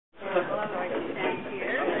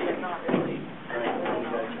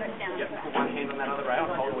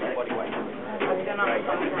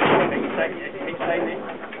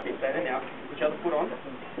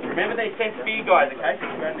you guys, okay? So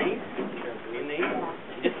your knees, your knees.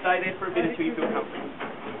 You just stay there for a bit until you feel comfortable.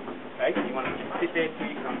 Okay, so you want to just sit there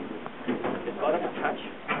until you're comfortable. Just light up a touch.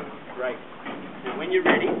 Great. Now when you're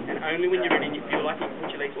ready, and only when you're ready, and you feel like you can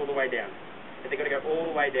put your legs all the way down. But they've got to go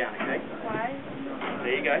all the way down, okay? Why?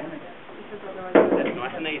 There you go. That's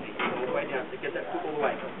nice and easy. All the way down. So get that foot all the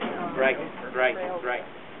way. Great, great, great.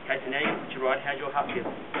 Okay, so now you put your right. How's your heart feel?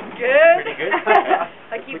 Good. Pretty good.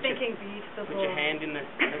 Okay. I keep thinking beautiful. Put your hand in the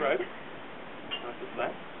rope. Nice and flat.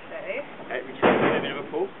 Okay. Okay, we just give it a bit of a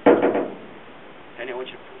pull. Okay, now I want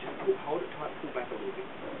you to just hold it tight, pull back a little bit.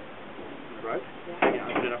 On the rope. Okay, now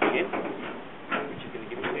open it up again. Which is going to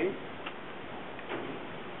give it to you.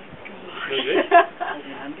 Feel good?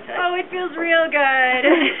 Okay. Oh, it feels real good.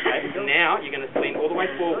 Okay, so now you're going to lean all the way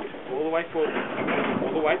forward. All the way forward.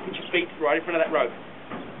 All the way. Put your feet right in front of that rope.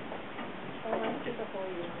 Okay,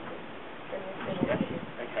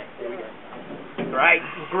 there we go. Great,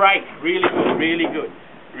 great. Really good, really good.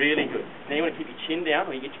 Really good. Now you want to keep your chin down,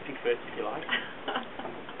 or you get your pig first if you like.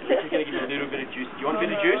 And this is going to give you a little bit of juice. Do you want a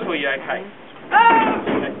bit of juice, or are you okay?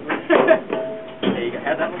 Okay. There you go.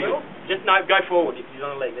 How's that feel? Just no, go forward. He's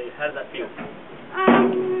on the leg. There. How does that feel?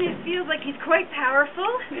 It feels like he's quite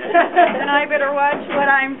powerful, and I better watch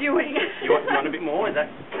what I'm doing. You want a bit more? Is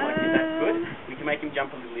that good? We can make him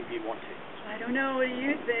jump a little if you want to. I don't know. What do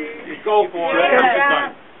you think? Just go for it.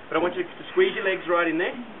 Yeah. But I want you to squeeze your legs right in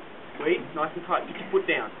there. Squeeze, nice and tight. Get your foot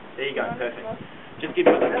down. There you go. Perfect. Just give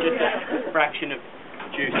it just a fraction of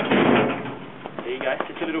juice. There you go.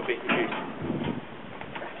 Just a little bit of juice.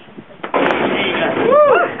 There you go.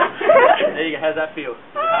 There you go. How's that feel?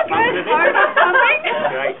 Heart pumping.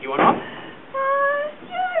 Great. You want off?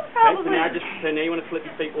 Yeah, Okay, probably. so now you want to flip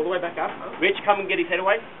your feet all the way back up. Rich, come and get his head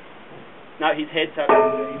away. No, his head. So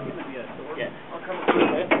yeah. I'll come. There we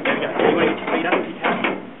go. You want to get your feet up if you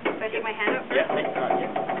can. Do I take my hand up first? Yeah. Right.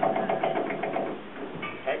 Yeah.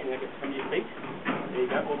 Okay. You want to get some of your feet. There you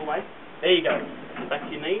go. All the way. There you go. Back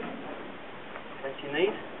to your knees. Back to your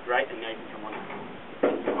knees. Great. And now you can come on.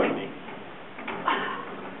 Your way knees.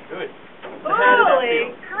 Good. So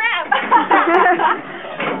holy crap!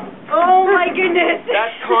 Oh my goodness!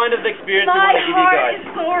 That's kind of the experience we want to give you guys. My heart is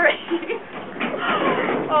soaring.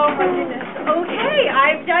 Oh my goodness. Okay,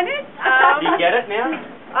 I've done it. Do you get it now?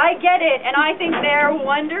 I get it, and I think they're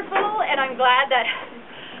wonderful, and I'm glad that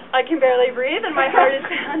I can barely breathe and my heart is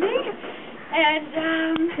pounding.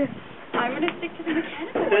 And I'm going to stick to the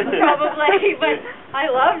mechanical ones probably, but I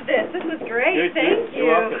loved this. This was great. Good, Thank you.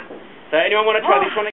 You're welcome. So anyone want to try this one?